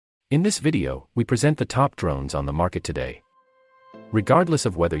In this video, we present the top drones on the market today. Regardless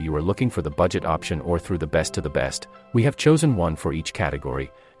of whether you are looking for the budget option or through the best to the best, we have chosen one for each category,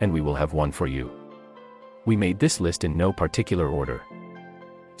 and we will have one for you. We made this list in no particular order.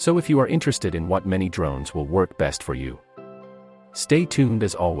 So if you are interested in what many drones will work best for you, stay tuned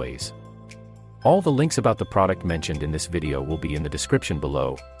as always. All the links about the product mentioned in this video will be in the description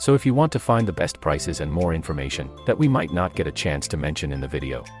below, so if you want to find the best prices and more information that we might not get a chance to mention in the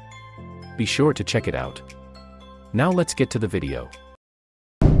video, be sure to check it out. Now let's get to the video.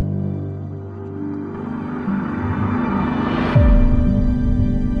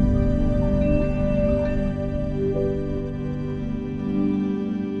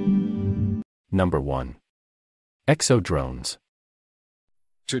 Number 1. EXO Drones.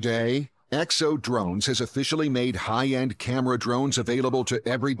 Today, EXO Drones has officially made high-end camera drones available to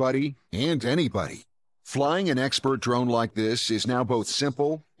everybody and anybody. Flying an expert drone like this is now both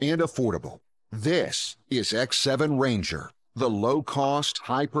simple and affordable. This is X7 Ranger, the low-cost,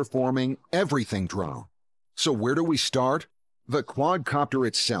 high-performing everything drone. So where do we start? The quadcopter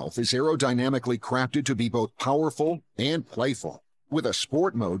itself is aerodynamically crafted to be both powerful and playful. With a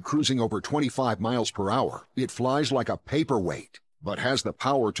sport mode cruising over 25 miles per hour, it flies like a paperweight, but has the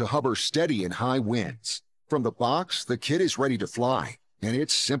power to hover steady in high winds. From the box, the kit is ready to fly, and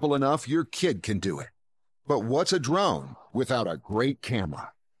it's simple enough your kid can do it. But what's a drone without a great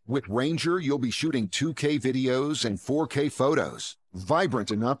camera? With Ranger, you'll be shooting 2K videos and 4K photos,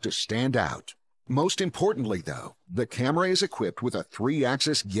 vibrant enough to stand out. Most importantly, though, the camera is equipped with a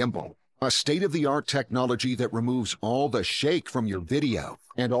 3-axis gimbal, a state-of-the-art technology that removes all the shake from your video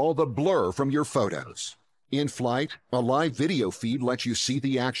and all the blur from your photos. In flight, a live video feed lets you see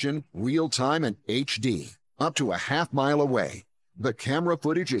the action real-time and HD, up to a half-mile away. The camera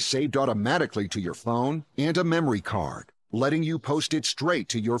footage is saved automatically to your phone and a memory card, letting you post it straight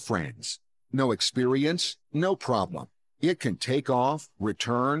to your friends. No experience, no problem. It can take off,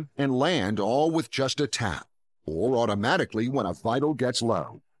 return, and land all with just a tap, or automatically when a vital gets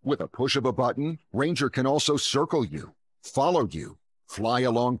low. With a push of a button, Ranger can also circle you, follow you, fly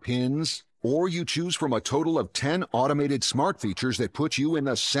along pins, or you choose from a total of 10 automated smart features that put you in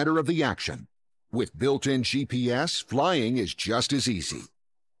the center of the action. With built-in GPS, flying is just as easy.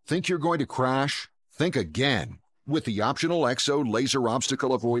 Think you're going to crash? Think again. With the optional EXO laser obstacle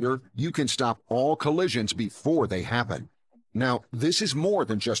avoider, you can stop all collisions before they happen. Now, this is more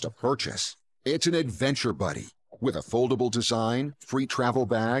than just a purchase. It's an adventure buddy. With a foldable design, free travel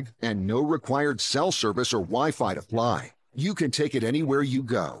bag, and no required cell service or Wi-Fi to fly, you can take it anywhere you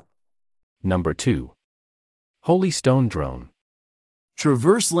go. Number 2. Holy Stone Drone.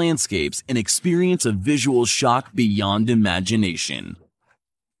 Traverse landscapes and experience a visual shock beyond imagination.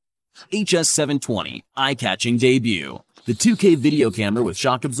 HS720 eye-catching debut. The 2K video camera with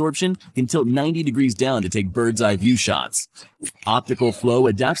shock absorption can tilt 90 degrees down to take bird's-eye view shots. Optical flow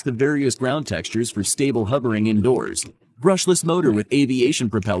adapts to various ground textures for stable hovering indoors. Brushless motor with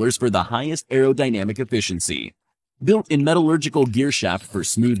aviation propellers for the highest aerodynamic efficiency. Built-in metallurgical gear shaft for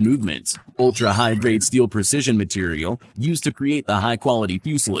smooth movements. Ultra-high-grade steel precision material used to create the high-quality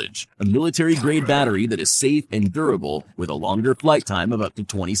fuselage. A military-grade battery that is safe and durable with a longer flight time of up to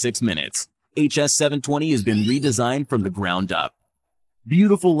 26 minutes. HS720 has been redesigned from the ground up.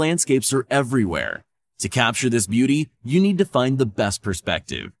 Beautiful landscapes are everywhere. To capture this beauty, you need to find the best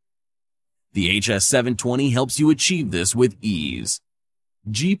perspective. The HS720 helps you achieve this with ease.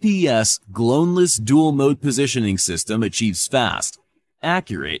 GPS Gloneless Dual Mode Positioning System achieves fast,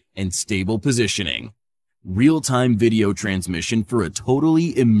 accurate, and stable positioning. Real-time video transmission for a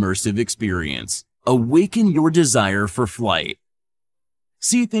totally immersive experience. Awaken your desire for flight.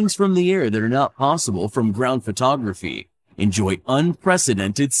 See things from the air that are not possible from ground photography. Enjoy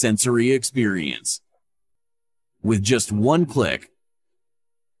unprecedented sensory experience. With just one click,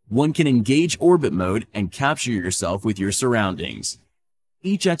 one can engage orbit mode and capture yourself with your surroundings.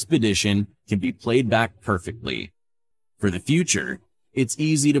 Each expedition can be played back perfectly. For the future, it's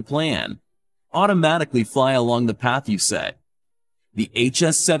easy to plan. Automatically fly along the path you set. The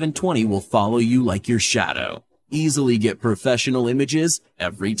HS720 will follow you like your shadow. Easily get professional images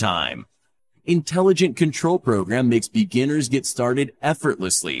every time. Intelligent control program makes beginners get started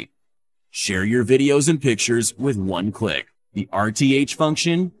effortlessly. Share your videos and pictures with one click. The RTH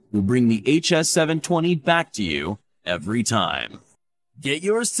function will bring the HS720 back to you every time. Get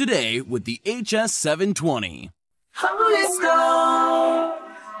yours today with the HS720.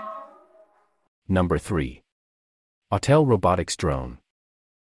 Number 3. Autel Robotics Drone.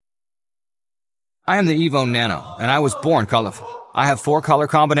 I am the Evo Nano, and I was born colorful. I have 4 color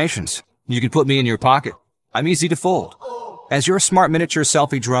combinations. You can put me in your pocket. I'm easy to fold. As your smart miniature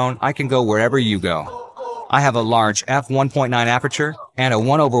selfie drone, I can go wherever you go. I have a large f1.9 aperture and a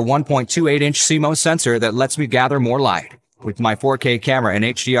 1/1.28-inch CMOS sensor that lets me gather more light. With my 4K camera and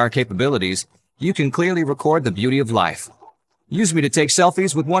HDR capabilities, you can clearly record the beauty of life. Use me to take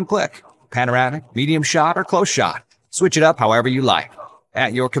selfies with one click. Panoramic, medium shot, or close shot. Switch it up however you like.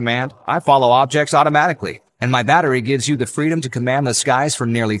 At your command, I follow objects automatically, and my battery gives you the freedom to command the skies for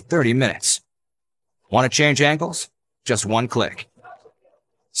nearly 30 minutes. Want to change angles? Just one click.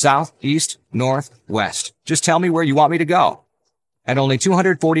 South, east, north, west. Just tell me where you want me to go. At only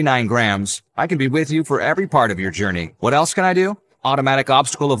 249 grams, I can be with you for every part of your journey. What else can I do? Automatic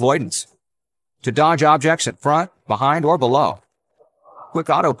obstacle avoidance. To dodge objects at front, behind, or below. Quick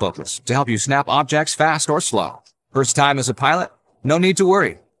autofocus to help you snap objects fast or slow. First time as a pilot? No need to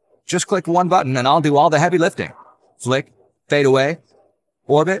worry. Just click one button and I'll do all the heavy lifting. Flick, fade away,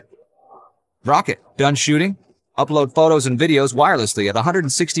 orbit, rocket. Done shooting? Upload photos and videos wirelessly at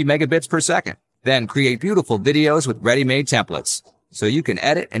 160 megabits per second. Then create beautiful videos with ready-made templates, so you can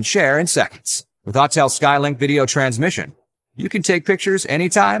edit and share in seconds. With Autel Skylink video transmission, you can take pictures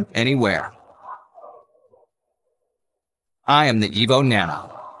anytime, anywhere. I am the EVO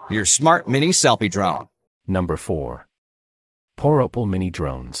Nano, your smart mini selfie drone. Number 4. POROPL Mini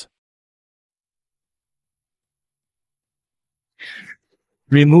Drones.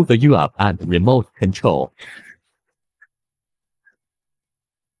 Remove the UAV and remote control.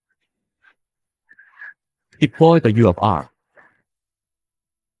 Deploy the UFR.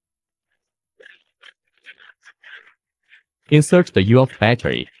 Insert the UF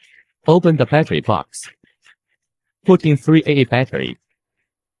battery. Open the battery box. Put in 3 AA battery.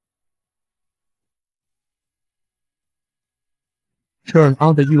 Turn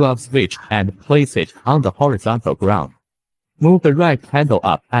on the UF switch and place it on the horizontal ground. Move the right handle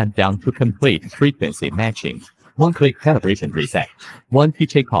up and down to complete frequency matching. 1-click calibration reset. 1T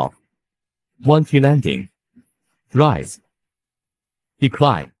takeoff. 1T landing. Rise.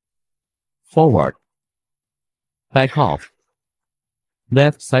 Decline. Forward. Back off.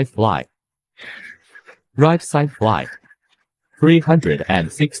 Left side fly. Right side fly.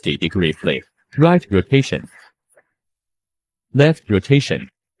 360-degree flip. Right rotation. Left rotation.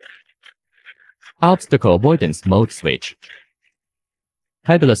 Obstacle avoidance mode switch.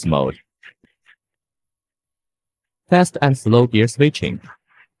 Headless mode. Fast and slow gear switching.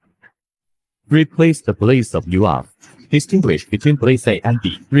 Replace the blades of UAV. Distinguish between blades A and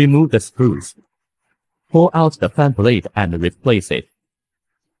B. Remove the screws. Pull out the fan blade and replace it.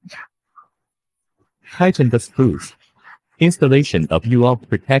 Tighten the screws. Installation of UAV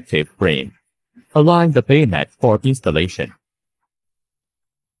protective frame. Align the bayonet for installation.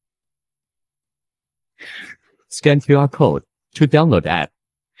 Scan QR code to download app.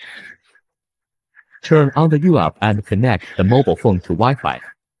 Turn on the UAV and connect the mobile phone to Wi-Fi.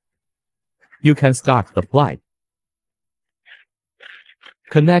 You can start the flight.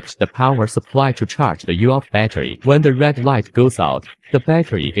 Connect the power supply to charge the UAV battery. When the red light goes out, the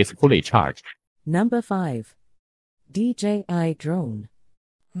battery is fully charged. Number 5. DJI Drone.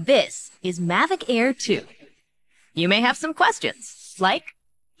 This is Mavic Air 2. You may have some questions, like,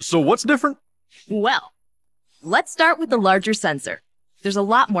 So what's different? well, let's start with the larger sensor. There's a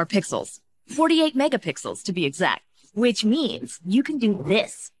lot more pixels, 48 megapixels to be exact, which means you can do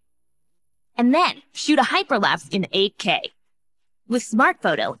this. And then shoot a hyperlapse in 8K. With Smart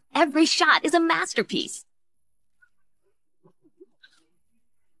Photo, every shot is a masterpiece.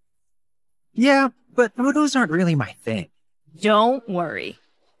 Yeah, but photos aren't really my thing. Don't worry.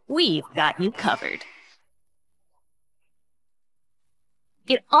 We've got you covered.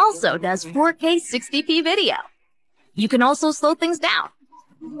 It also does 4K 60p video. You can also slow things down.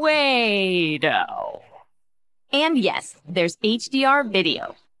 Way-do. And yes, there's HDR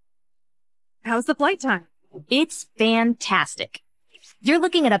video. How's the flight time? It's fantastic. You're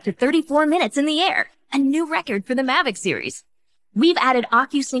looking at up to 34 minutes in the air, a new record for the Mavic series. We've added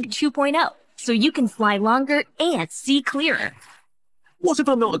OcuSync 2.0, so you can fly longer and see clearer. What if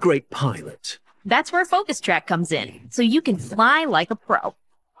I'm not a great pilot? That's where Focus Track comes in, so you can fly like a pro.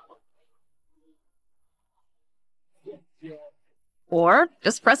 Or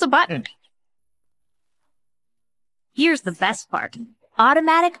just press a button. Here's the best part.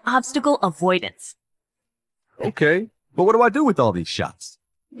 Automatic obstacle avoidance. Okay, but what do I do with all these shots?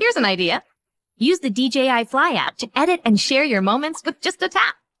 Here's an idea. Use the DJI Fly app to edit and share your moments with just a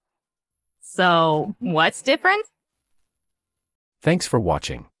tap. So, what's different? Thanks for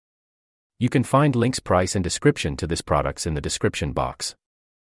watching. You can find links, price, and description to this products in the description box.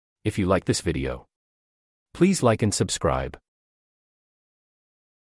 If you like this video, please like and subscribe.